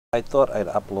I thought I'd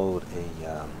upload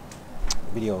a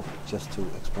video just to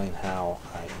explain how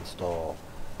I install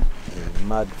a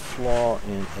mud floor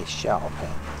in a shower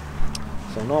pan.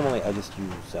 So normally I just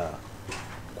use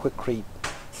Quikrete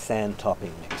sand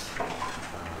topping mix.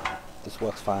 This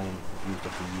works fine. I've used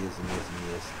it for years and years and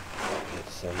years.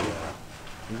 It's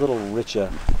a little richer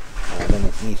than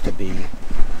it needs to be.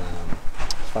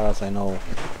 As far as I know,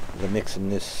 the mix in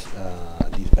these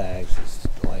bags is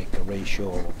like a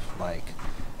ratio of like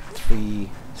 3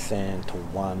 sand to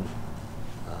 1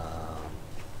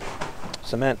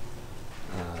 cement.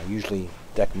 Usually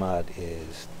deck mud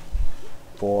is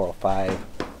 4 or 5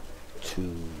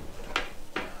 to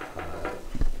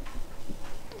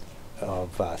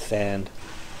of sand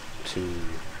to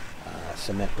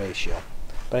cement ratio.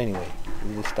 But anyway,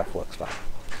 this stuff works fine.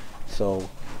 So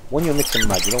when you're mixing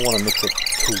mud, you don't want to mix it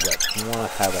too wet. You want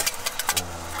to have it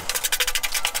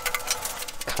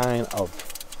kind of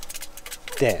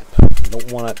damp. You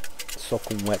don't want it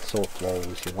soaking wet so it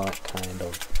flows. You want it kind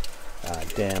of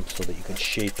damp so that you can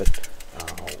shape it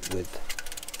with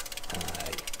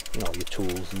your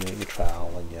tools and your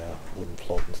trowel and your wooden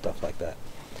float and stuff like that.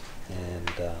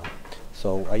 And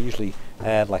so I usually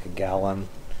add like a gallon,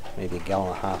 maybe a gallon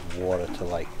and a half of water to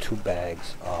like 2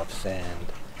 bags of sand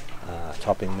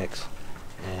topping mix,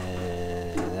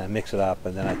 and I mix it up,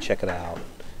 and then I check it out,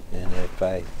 and if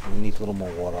I need a little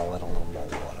more water, I'll add a little more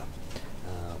water.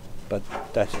 But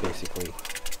that's basically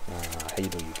how you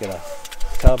do. You get a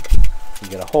tub, you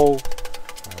get a hole,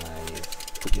 you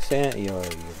put your sand, your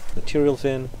materials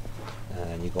in,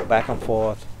 and you go back and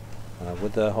forth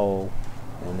with the hole,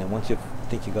 and then once you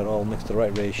think you got it all mixed to the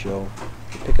right ratio,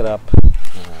 you pick it up,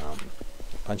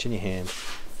 punch in your hand,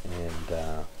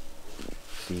 and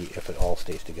see if it all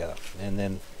stays together. And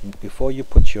then before you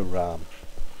put your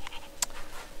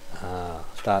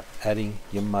start adding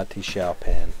your mud to your shower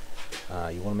pan,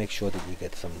 you want to make sure that you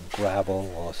get some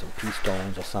gravel or some pea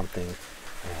stones or something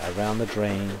around the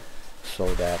drain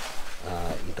so that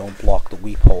you don't block the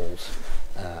weep holes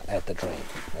at the drain.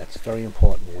 That's very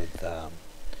important with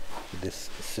this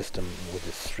system, with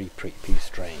this 3-piece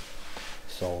drain.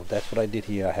 So that's what I did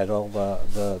here. I had all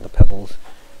the pebbles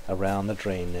around the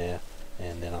drain there,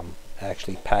 and then I'm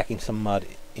actually packing some mud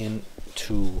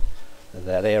into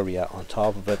that area on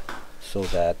top of it so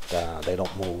that they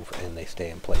don't move and they stay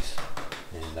in place,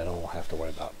 and I don't have to worry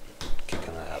about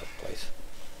kicking it out of place.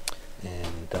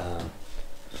 And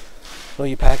so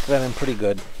you pack that in pretty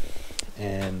good,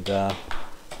 and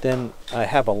then I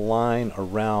have a line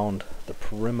around the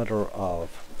perimeter of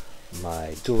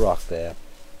my Durock there,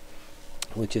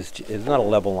 which is not a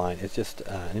level line. It's just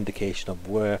an indication of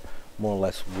where, more or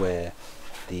less, where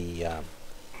the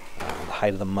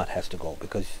height of the mud has to go,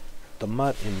 because the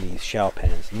mud in these shower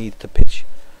pans needs to pitch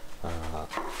of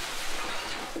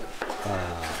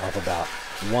about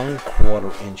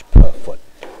 1/4 inch per foot.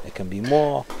 It can be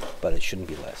more, but it shouldn't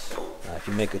be less. If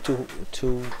you make it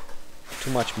too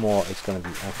much more, it's going to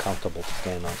be uncomfortable to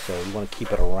stand on. So you want to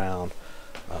keep it around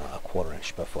 1/4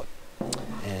 inch per foot.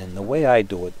 And the way I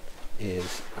do it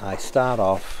is I start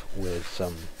off with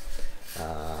some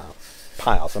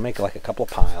piles. I make like a couple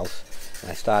of piles, and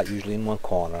I start usually in one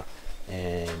corner,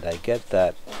 and I get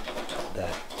that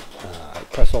I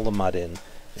press all the mud in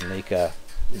and make a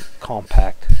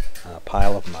compact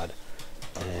pile of mud,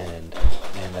 and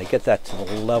I get that to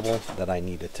the level that I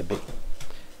need it to be,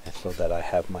 and so that I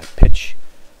have my pitch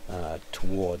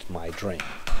towards my drain.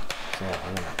 So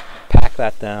I'm going to pack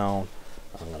that down,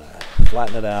 I'm going to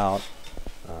flatten it out,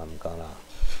 I'm going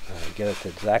to get it to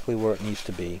exactly where it needs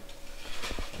to be,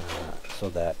 so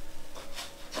that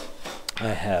I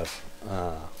have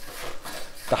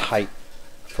the height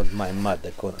for my mud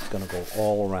that's going to go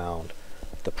all around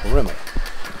the perimeter.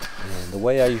 And the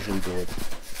way I usually do it,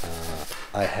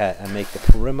 I make the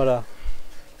perimeter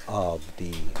of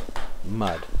the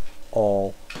mud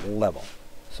all level,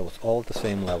 so it's all at the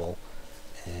same level,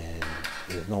 and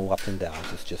there's no ups and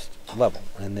downs. It's just level.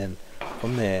 And then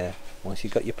from there, once you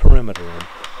got your perimeter in,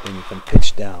 then you can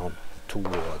pitch down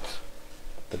towards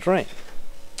the drain.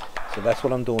 So that's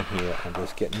what I'm doing here. I'm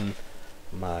just getting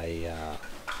my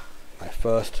my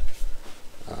first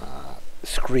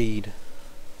screed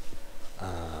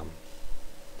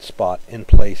spot in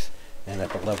place and at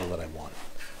the level that I want.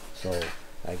 So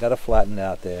I got it flattened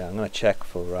out there. I'm going to check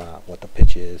for what the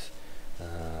pitch is,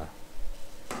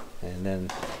 and then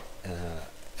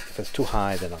if it's too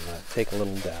high, then I'm going to take a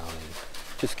little down and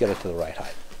just get it to the right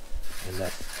height. And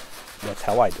that's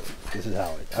how I do it. This is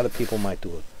how other people might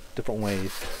do it different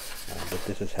ways, but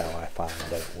this is how I find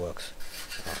that it works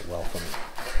well for me.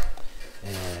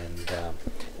 And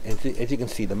as you can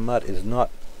see, the mud is not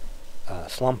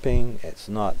slumping, it's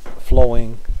not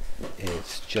flowing,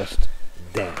 it's just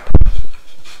damp.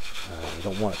 You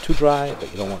don't want it too dry,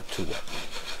 but you don't want it too wet.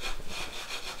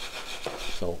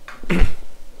 So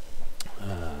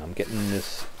I'm getting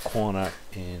this corner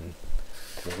in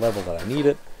to the level that I need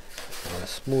it. I'm going to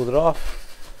smooth it off,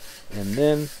 and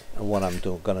then what I'm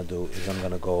going to do is I'm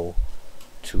going to go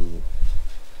to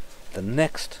the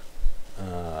next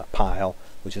pile,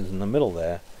 which is in the middle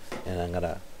there, and I'm going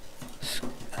to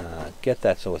get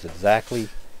that so it's exactly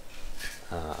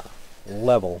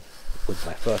level with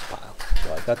my first pile.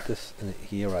 So I got this in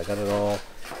here, I got it all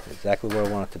exactly where I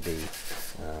want it to be.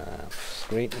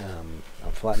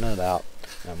 I'm flattening it out.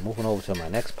 I'm moving over to my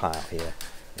next pile here,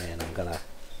 and I'm gonna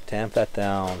tamp that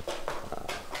down,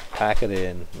 pack it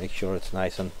in, make sure it's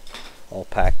nice and all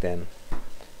packed in,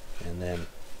 and then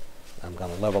I'm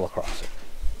gonna level across it.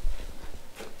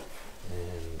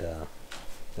 And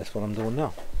that's what I'm doing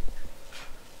now.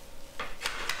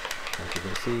 As you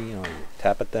can see, you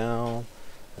tap it down,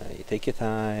 you take your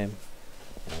time,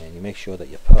 and you make sure that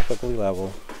you're perfectly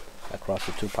level across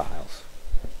the two piles.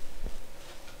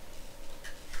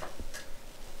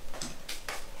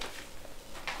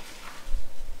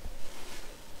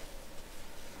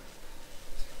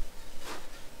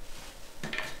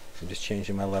 I'm just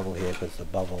changing my level here because the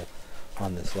bubble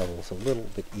on this level is a little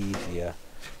bit easier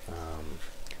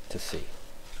to see.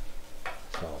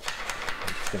 So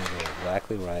I'm just going to go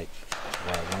exactly right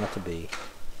where I want it to be.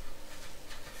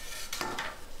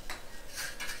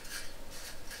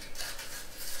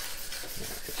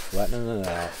 Just flattening it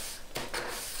out.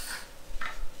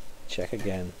 Check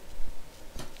again.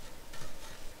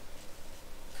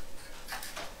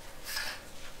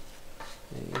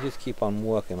 And you just keep on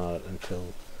working on it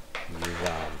until you get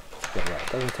it right.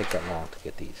 It doesn't take that long to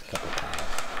get these couple of tiles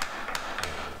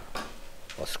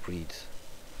or screeds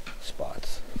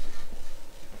spots.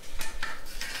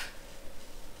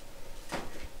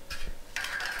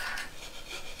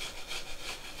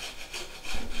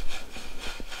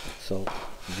 So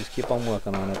you just keep on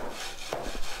working on it,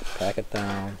 pack it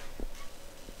down,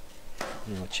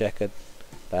 check it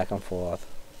back and forth.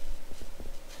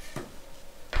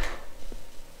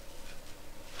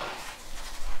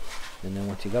 And then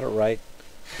once you got it right,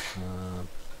 you're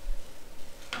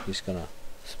just gonna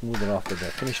smooth it off with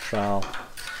that finished trowel.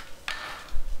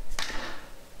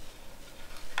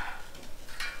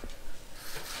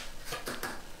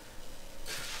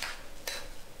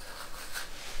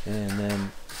 And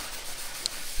then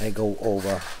I go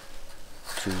over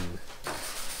to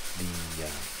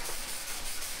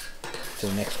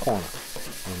the next corner,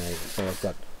 and so I've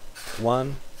got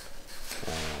one,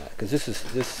 because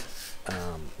this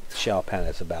shower pan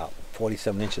is about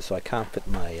 47 inches, so I can't fit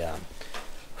my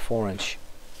 4-inch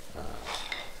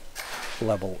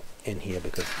level in here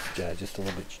because it's just a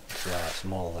little bit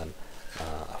smaller than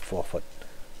a 4-foot,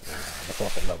 the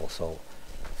 4-foot level. So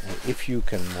if you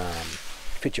can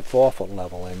fit your 4-foot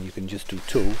level in, you can just do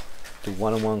two. Do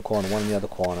one in one corner, one in the other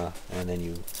corner, and then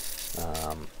you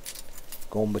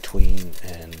go in between,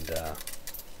 and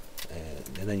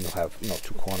then you'll have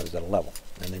two corners that are level,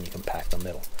 and then you can pack the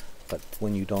middle. But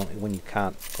when you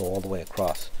can't go all the way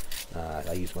across,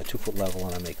 I use my 2-foot level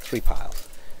and I make 3 piles.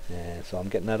 And so I'm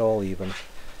getting that all even.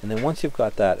 And then once you've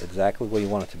got that exactly where you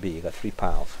want it to be, you got 3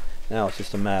 piles. Now it's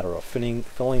just a matter of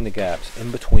filling the gaps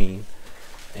in between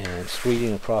and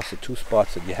screeding across the 2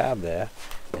 spots that you have there,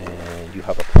 and you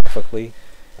have a perfectly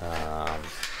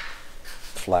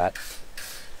flat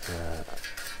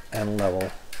and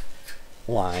level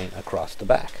line across the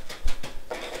back.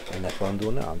 And that's what I'm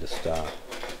doing now. I'm just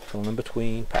filling in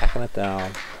between, packing it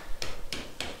down,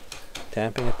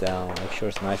 tamping it down, make sure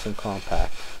it's nice and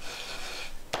compact.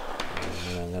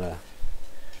 And then I'm gonna,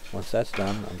 once that's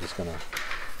done, I'm just gonna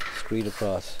screed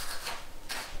across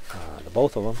the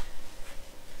both of them,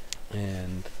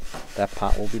 and that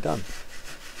part will be done.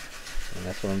 And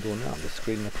that's what I'm doing now. I'm just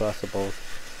screeding across the both,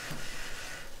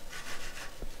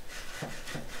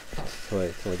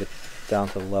 so I get down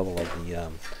to the level of the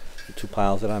 2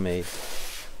 piles that I made.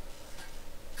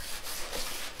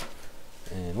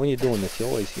 And when you're doing this, you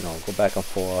always, go back and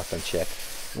forth and check.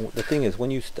 And the thing is,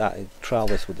 when you trowel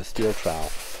this with the steel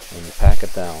trowel and you pack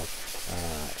it down,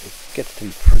 it gets to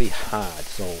be pretty hard.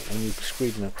 So when you're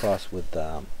screeding across with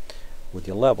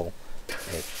your level,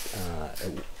 it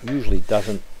usually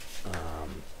doesn't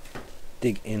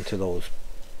dig into those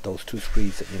 2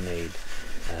 screeds that you made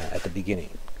at the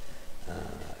beginning.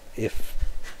 If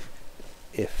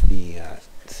the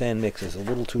sand mix is a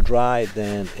little too dry,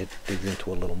 then it digs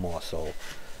into a little more. So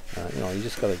you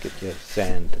just got to get your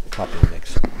sand topping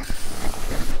mix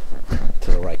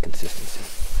to the right consistency.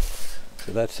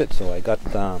 So that's it. So I got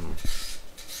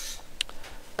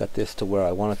this to where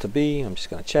I want it to be. I'm just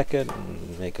going to check it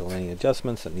and make any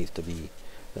adjustments that need to be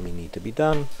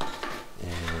done.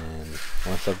 And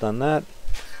once I've done that,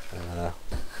 I'm going to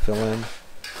fill in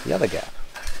the other gap.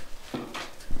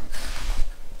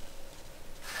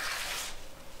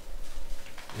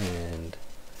 And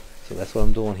so that's what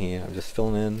I'm doing here. I'm just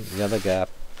filling in the other gap,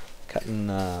 cutting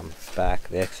back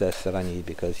the excess that I need,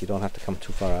 because you don't have to come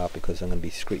too far out, because I'm going to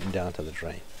be screeding down to the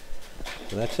drain.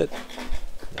 So that's it.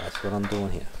 That's what I'm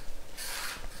doing here.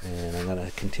 And I'm going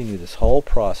to continue this whole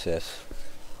process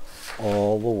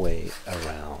all the way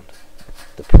around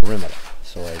the perimeter,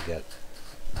 so I get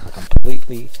a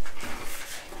completely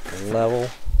level,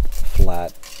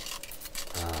 flat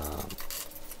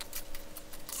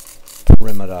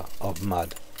perimeter of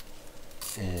mud,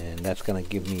 and that's going to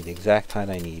give me the exact height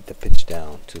I need to pitch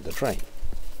down to the drain.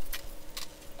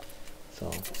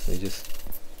 So you just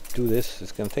do this.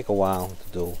 It's going to take a while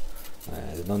to do.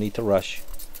 There's no need to rush.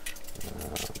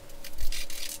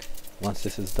 Once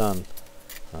this is done,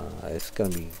 it's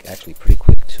going to be actually pretty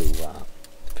quick to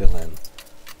fill in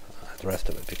the rest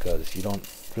of it, because you don't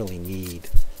really need,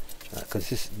 because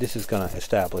this is going to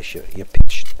establish your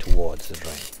pitch towards the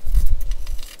drain.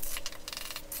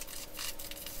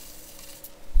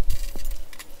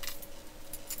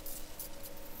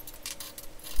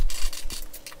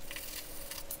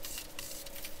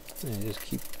 And just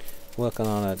keep working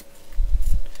on it,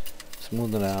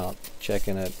 smooth it out,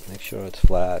 checking it, make sure it's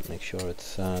flat, make sure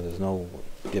it's there's no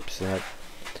dips in it.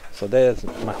 So there's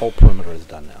my whole perimeter is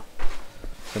done now.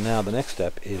 So now the next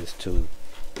step is to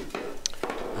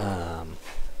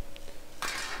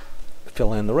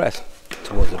fill in the rest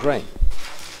towards the drain.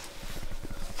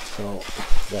 So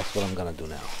that's what I'm going to do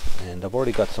now. And I've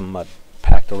already got some mud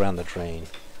packed around the drain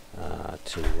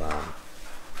to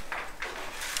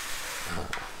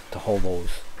hold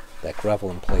that gravel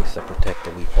in place to protect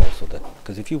the weep hole. So that,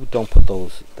 because if you don't put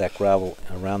that gravel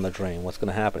around the drain, what's going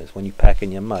to happen is when you pack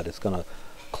in your mud, it's going to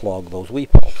clog those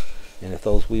weep holes. And if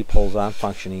those weep holes aren't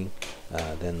functioning,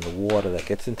 then the water that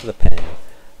gets into the pan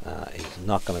is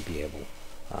not going to be able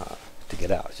to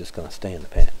get out. It's just going to stay in the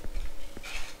pan.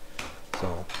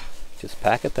 So just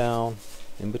pack it down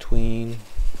in between.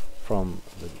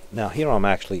 Now here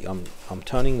I'm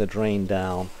turning the drain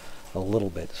down a little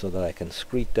bit so that I can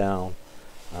screed down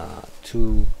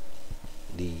to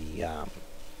the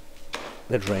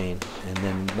drain, and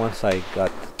then once I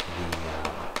got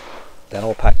that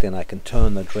all packed in, I can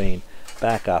turn the drain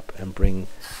back up and bring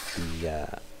to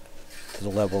the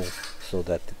level, so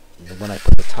that when I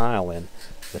put the tile in,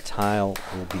 the tile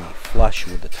will be flush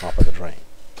with the top of the drain.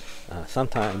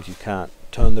 Sometimes you can't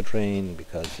turn the drain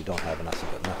because you don't have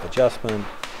enough adjustment.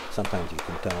 Sometimes you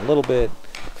can turn a little bit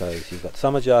because you've got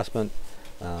some adjustment.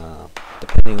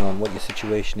 Depending on what your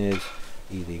situation is,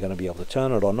 either you're going to be able to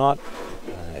turn it or not.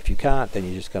 If you can't, then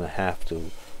you're just going to have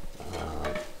to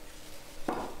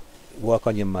work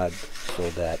on your mud so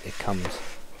that it comes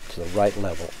to the right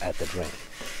level at the drain.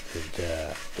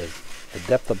 The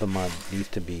depth of the mud needs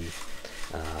to be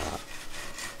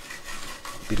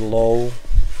below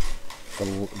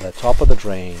the top of the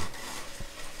drain,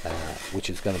 which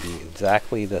is going to be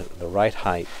exactly the right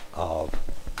height of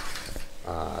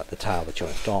the tile that you're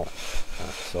installing.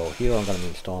 So here I'm going to be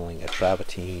installing a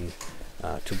travertine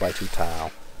 2x2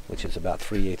 tile, which is about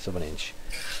 3/8 of an inch.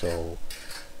 So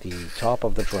the top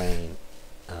of the drain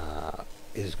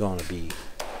is going to be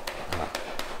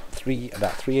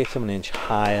about 3/8 of an inch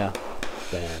higher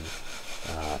than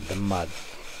the mud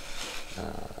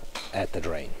at the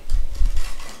drain.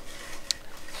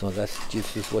 So that's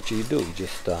just what you do. You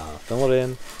just fill it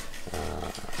in,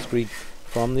 screed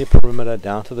from the perimeter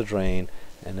down to the drain,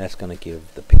 and that's going to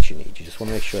give the pitch you need. You just want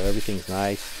to make sure everything's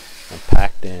nice and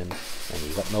packed in, and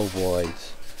you've got no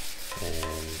voids,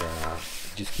 and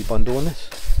just keep on doing this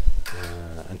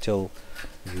until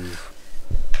you've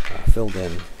filled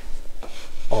in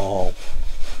all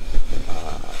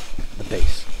the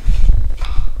base.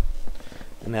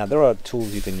 And now there are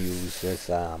tools you can use. There's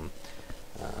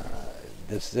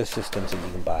systems that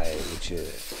you can buy, which you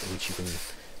can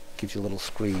gives you little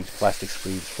screeds, plastic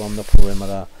screeds from the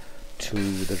perimeter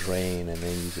to the drain, and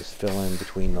then you just fill in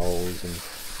between those, and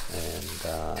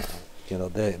you know,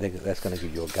 that's going to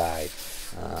give you a guide.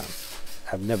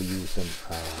 I've never used them,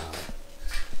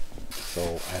 so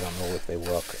I don't know if they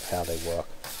work, how they work.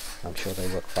 I'm sure they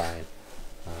work fine,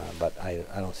 but I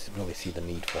don't really see the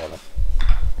need for them.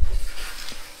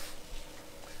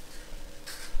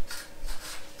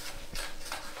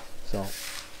 So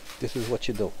this is what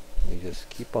you do. You just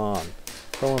keep on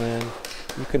filling in.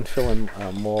 You can fill in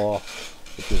more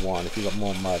if you want. If you got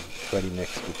more mud ready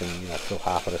mixed, you can fill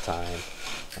half at a time.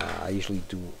 I usually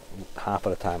do half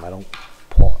at a time. I don't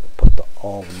put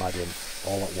all the mud in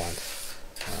all at once,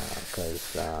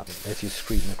 because as you're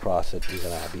screeding across it, you're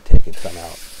gonna be taking some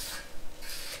out.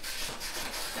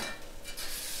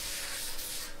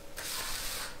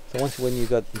 So when you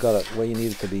got it where you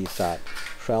need it to be, start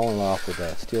troweling it off with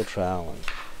a steel trowel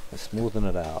and smoothing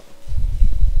it out.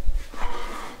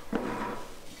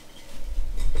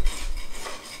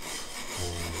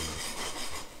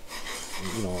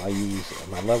 I use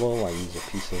my level. I use a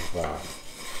piece of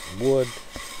wood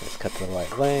that's cut to the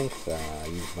right length. I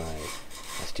use my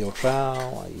steel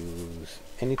trowel. I use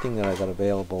anything that I got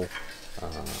available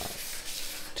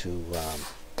to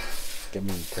get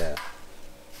me to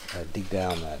dig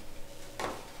down that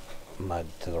mud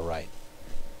to the right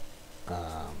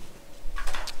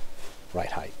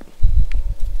height.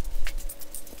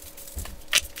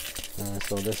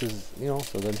 So this is,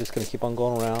 so they're just going to keep on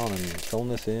going around and filling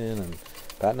this in and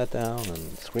patting it down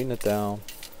and screening it down.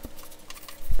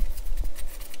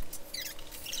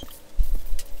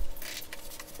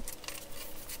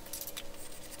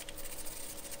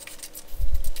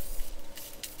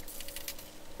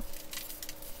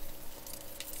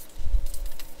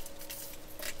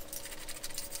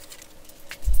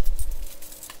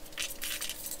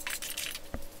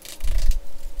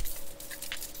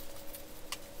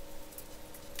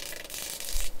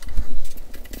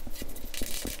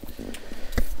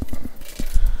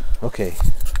 Okay,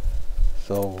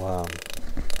 so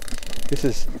this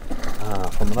is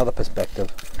from another perspective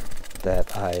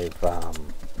that I've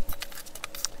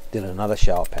did another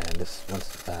shower pan. This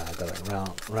one's got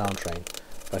a round train,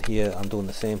 but here I'm doing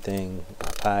the same thing: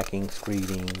 packing,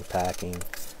 screeding, packing,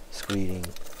 screeding,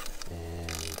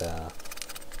 and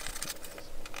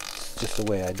it's just the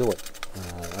way I do it.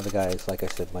 Other guys, like I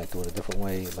said, might do it a different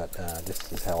way, but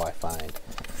this is how I find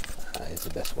is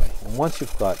the best way. And once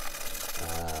you've got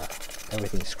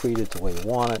everything screeded the way you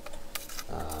want it,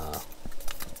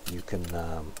 you can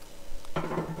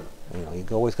you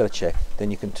always got to check.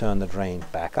 Then you can turn the drain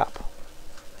back up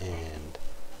and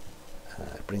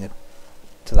bring it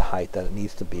to the height that it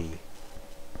needs to be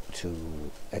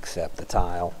to accept the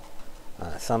tile.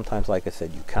 Sometimes, like I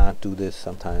said, you can't do this.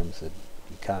 Sometimes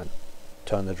you can't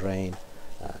turn the drain.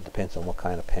 Depends on what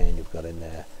kind of pan you've got in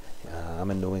there.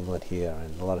 I'm in New England here,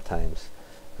 and a lot of times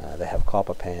they have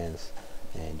copper pans,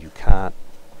 and you can't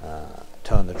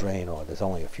turn the drain, or there's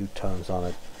only a few turns on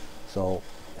it. So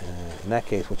in that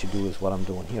case, what you do is what I'm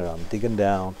doing here. I'm digging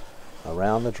down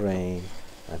around the drain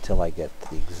until I get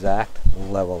the exact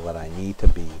level that I need to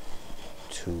be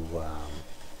to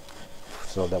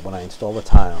so that when I install the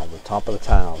tile, the top of the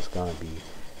tile is going to be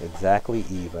exactly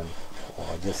even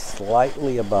or just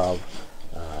slightly above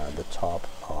the top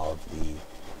of the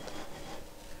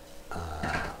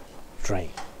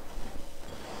drain.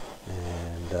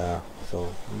 And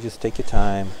so you just take your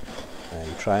time.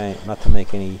 You try not to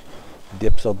make any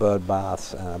dips or bird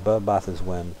baths. Bird bath is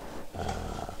when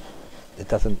it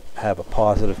doesn't have a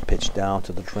positive pitch down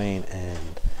to the drain,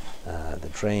 and the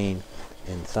drain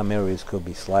in some areas could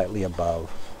be slightly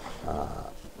above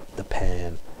the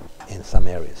pan in some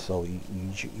areas. So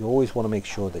you always want to make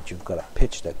sure that you've got a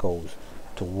pitch that goes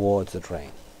towards the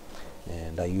drain.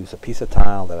 And I use a piece of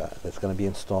tile that's going to be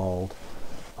installed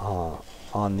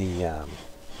on the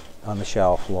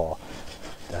shower floor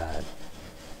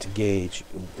to gauge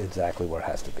exactly where it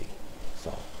has to be.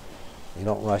 So you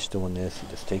don't rush doing this. You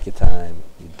just take your time.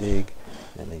 You dig,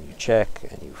 and then you check,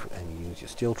 and you use your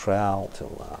steel trowel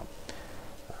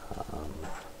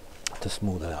to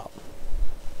smooth it out.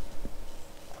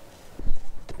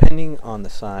 Depending on the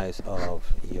size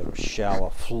of your shower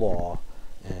floor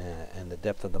and the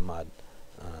depth of the mud,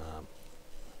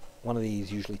 one of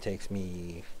these usually takes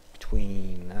me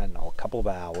between, I don't know, a couple of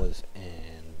hours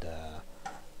and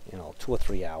 2 or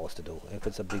 3 hours to do. If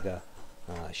it's a bigger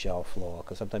shower floor,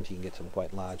 because sometimes you can get some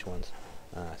quite large ones,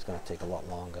 it's going to take a lot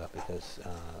longer, because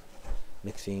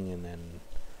mixing and then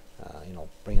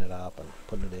bringing it up and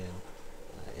putting it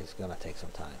in is going to take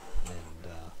some time.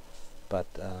 And but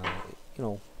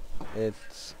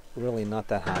it's really not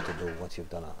that hard to do once you've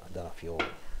done a few of them.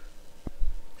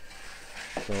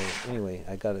 So anyway,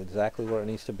 I got it exactly where it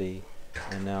needs to be,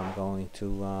 and now I'm going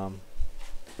to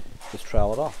just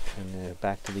trowel it off, and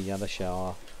back to the other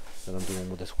shower that I'm doing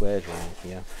with the square drain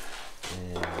here.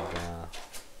 And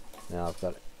now I've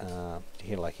got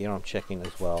here I'm checking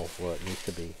as well where it needs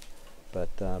to be.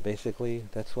 But basically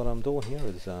that's what I'm doing here,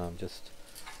 is just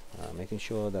making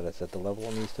sure that it's at the level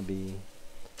it needs to be.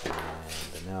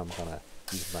 And now I'm gonna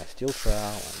use my steel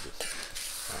trowel and just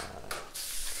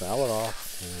trowel it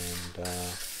off, and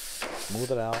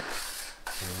smooth it out,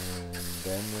 and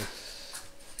then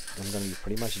I'm going to be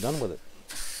pretty much done with it.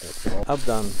 That's all. I've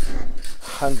done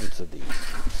hundreds of these,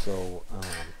 so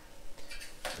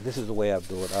this is the way I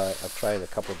do it. I've tried a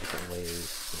couple of different ways,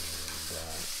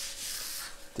 and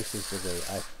this is the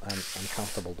way I'm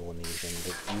comfortable doing these, and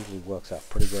it usually works out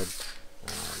pretty good.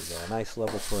 You got a nice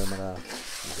level perimeter,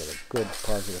 you get a good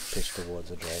positive pitch towards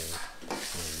the drain,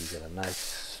 and you get a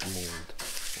nice smooth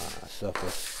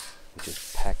surface, which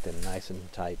is packed in nice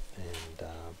and tight, and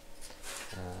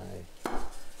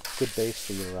good base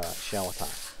for your shower time.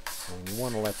 And you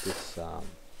want to let this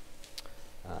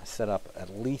set up at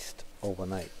least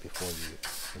overnight before you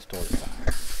install your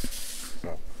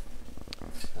tile.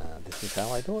 So this is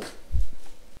how I do it.